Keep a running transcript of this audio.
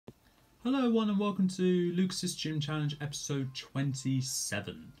Hello everyone and welcome to Lucas's Gym Challenge episode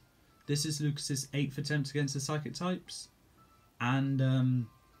 27. This is Lucas's 8th attempt against the Psychic types. And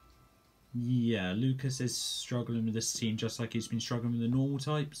yeah, Lucas is struggling with this team just like he's been struggling with the normal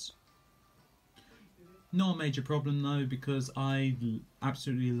types. Not a major problem though, because I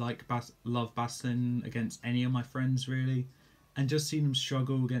absolutely love battling against any of my friends really. And just seeing them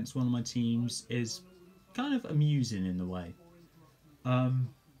struggle against one of my teams is kind of amusing in a way.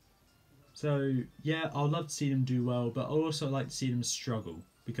 So yeah, I'd love to see them do well, but I also like to see them struggle,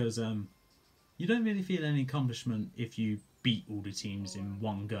 because you don't really feel any accomplishment if you beat all the teams in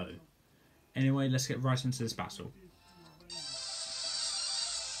one go. Anyway, let's get right into this battle.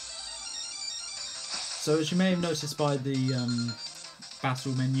 So as you may have noticed by the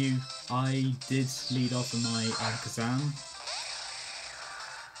battle menu, I did lead off with my Alakazam,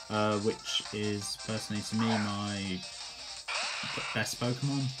 which is personally to me my best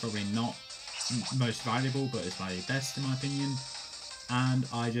Pokemon. Probably not most valuable, but it's my best in my opinion. And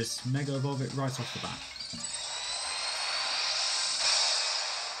I just Mega Evolve it right off the bat.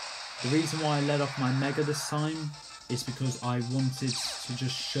 The reason why I let off my Mega this time is because I wanted to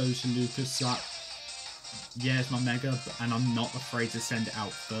just show to Lucas that yeah, it's my Mega, and I'm not afraid to send it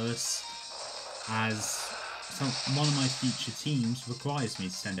out first, as one of my future teams requires me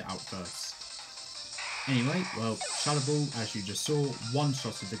to send it out first. Anyway, well, Shadow Ball, as you just saw,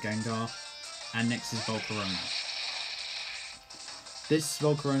 one-shotted the Gengar, and next is Volcarona. This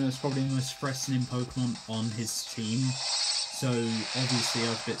Volcarona is probably the most threatening Pokemon on his team, so obviously I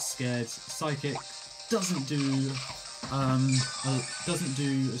was a bit scared. Psychic doesn't do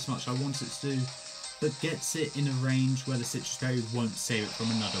as much as I want it to do, but gets it in a range where the Citrus Berry won't save it from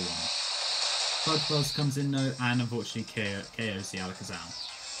another one. Bug Buzz comes in though, and unfortunately KOs the Alakazam.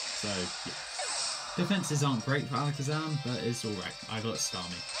 So yeah. Defenses aren't great for Alakazam, but it's alright. I got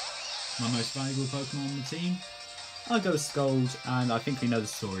Starmie. My most valuable Pokemon on the team. I go with Scald, and I think we know the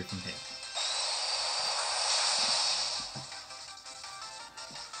story from here.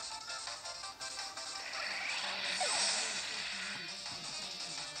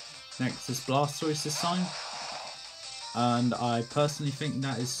 Next is Blastoise this time. And I personally think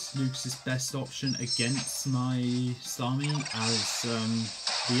that is Lucas's best option against my Starmie, as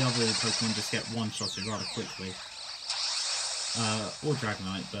the other Pokemon just get one-shotted rather quickly. Or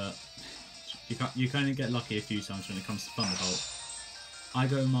Dragonite, but you kind of get lucky a few times when it comes to Thunderbolt. I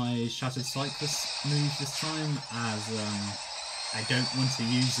go my Shattered Cyclist move this time, as I don't want to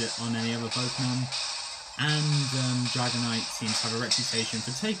use it on any other Pokemon. And Dragonite seems to have a reputation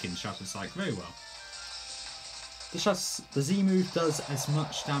for taking Shattered Cycle very well. The Z move does as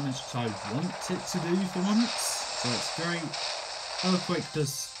much damage as I want it to do for once, so that's great. Earthquake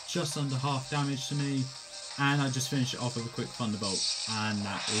does just under half damage to me, and I just finish it off with a quick Thunderbolt, and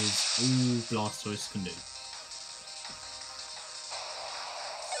that is all Blastoise can do.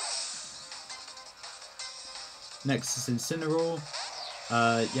 Next is Incineroar.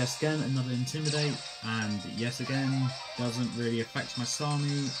 Yes again, another Intimidate, and yes again, doesn't really affect my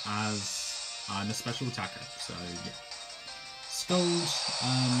Starmie, as I'm a special attacker, so yeah. Scald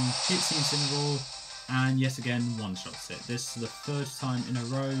hits the Incineroar, and yet again one-shots it. This is the third time in a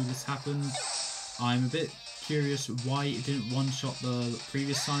row this happened. I'm a bit curious why it didn't one-shot the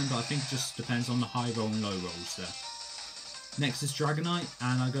previous time, but I think it just depends on the high roll and low rolls there. Next is Dragonite,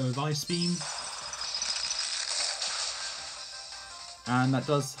 and I go with Ice Beam. And that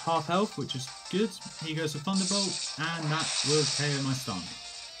does half health, which is good. He goes for Thunderbolt, and that will KO my Starmie.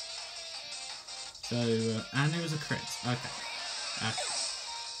 So, and it was a crit. Okay.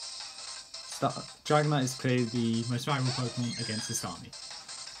 Dragonite is clearly the most valuable Pokemon against the Starmie.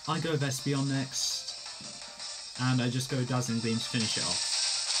 I go with Espeon next, and I just go Dazzling Gleam to finish it off.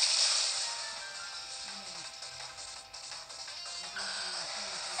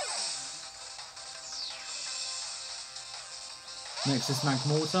 Next is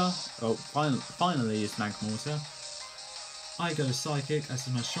Magmortar. Oh, finally is Magmortar. I go Psychic as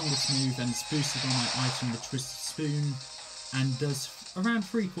is my strongest move, and it's boosted on my item, the Twisted Spoon, and does around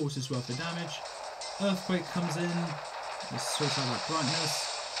 3/4 worth of damage. Earthquake comes in, let's sort out that brightness,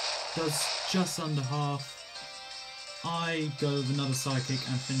 does just under half. I go with another Psychic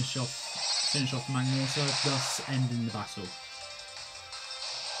and finish off Magmortar, thus ending the battle.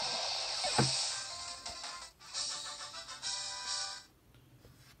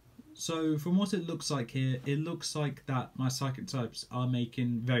 So from what it looks like here, it looks like that my Psychic types are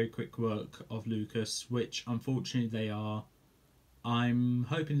making very quick work of Lucas, which unfortunately they are. I'm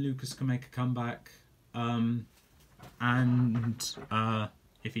hoping Lucas can make a comeback, and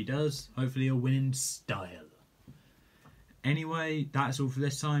if he does, hopefully he'll win in style. Anyway, that's all for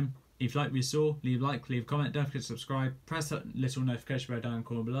this time. If you like what you saw, leave a like, leave a comment, don't forget to subscribe, press that little notification bell down in the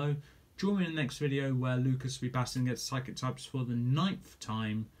corner below. Join me in the next video where Lucas will be battling against Psychic types for the 9th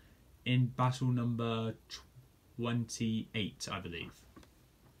time in battle number 28, I believe.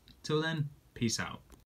 Till then, peace out.